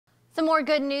Some more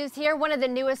good news here. One of the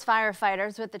newest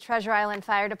firefighters with the Treasure Island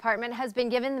Fire Department has been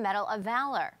given the Medal of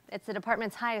Valor. It's the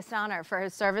department's highest honor for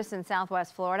his service in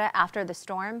Southwest Florida after the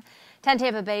storm. 10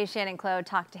 Tampa Bay's Shannon Clow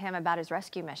talked to him about his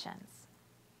rescue missions.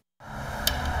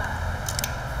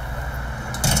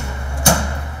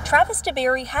 Travis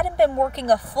DeBerry hadn't been working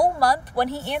a full month when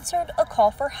he answered a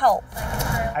call for help.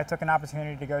 I took an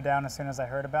opportunity to go down as soon as I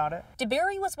heard about it.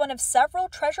 DeBerry was one of several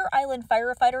Treasure Island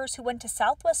firefighters who went to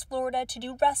Southwest Florida to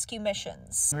do rescue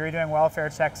missions. We were doing welfare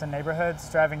checks in neighborhoods,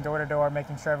 driving door to door,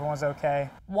 making sure everyone was okay.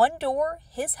 One door,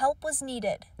 his help was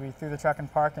needed. We threw the truck in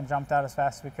park and jumped out as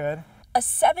fast as we could. A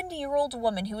 70-year-old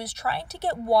woman who was trying to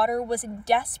get water was in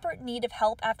desperate need of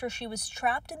help after she was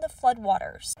trapped in the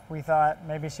floodwaters. We thought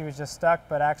maybe she was just stuck,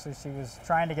 but actually she was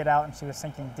trying to get out and she was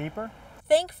sinking deeper.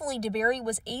 Thankfully, DeBerry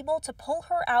was able to pull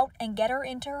her out and get her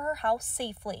into her house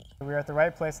safely. We were at the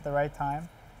right place at the right time,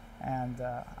 and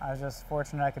I was just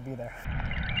fortunate I could be there.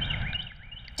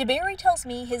 DeBerry tells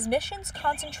me his missions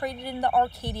concentrated in the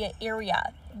Arcadia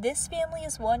area. This family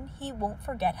is one he won't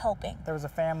forget helping. There was a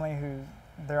family who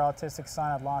their autistic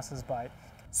son had lost his bike.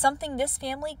 Something this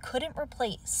family couldn't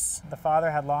replace. The father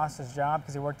had lost his job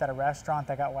because he worked at a restaurant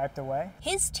that got wiped away.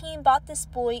 His team bought this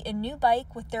boy a new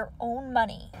bike with their own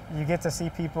money. You get to see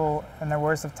people in their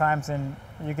worst of times, and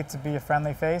you get to be a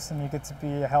friendly face and you get to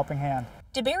be a helping hand.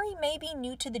 DeBerry may be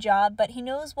new to the job, but he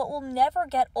knows what will never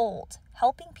get old,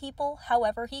 helping people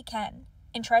however he can.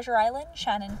 In Treasure Island,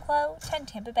 Shannon Clow, 10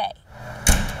 Tampa Bay.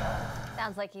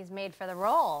 Sounds like he's made for the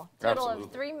role. Total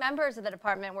of 3 members of the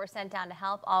department were sent down to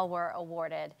help. All were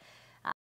awarded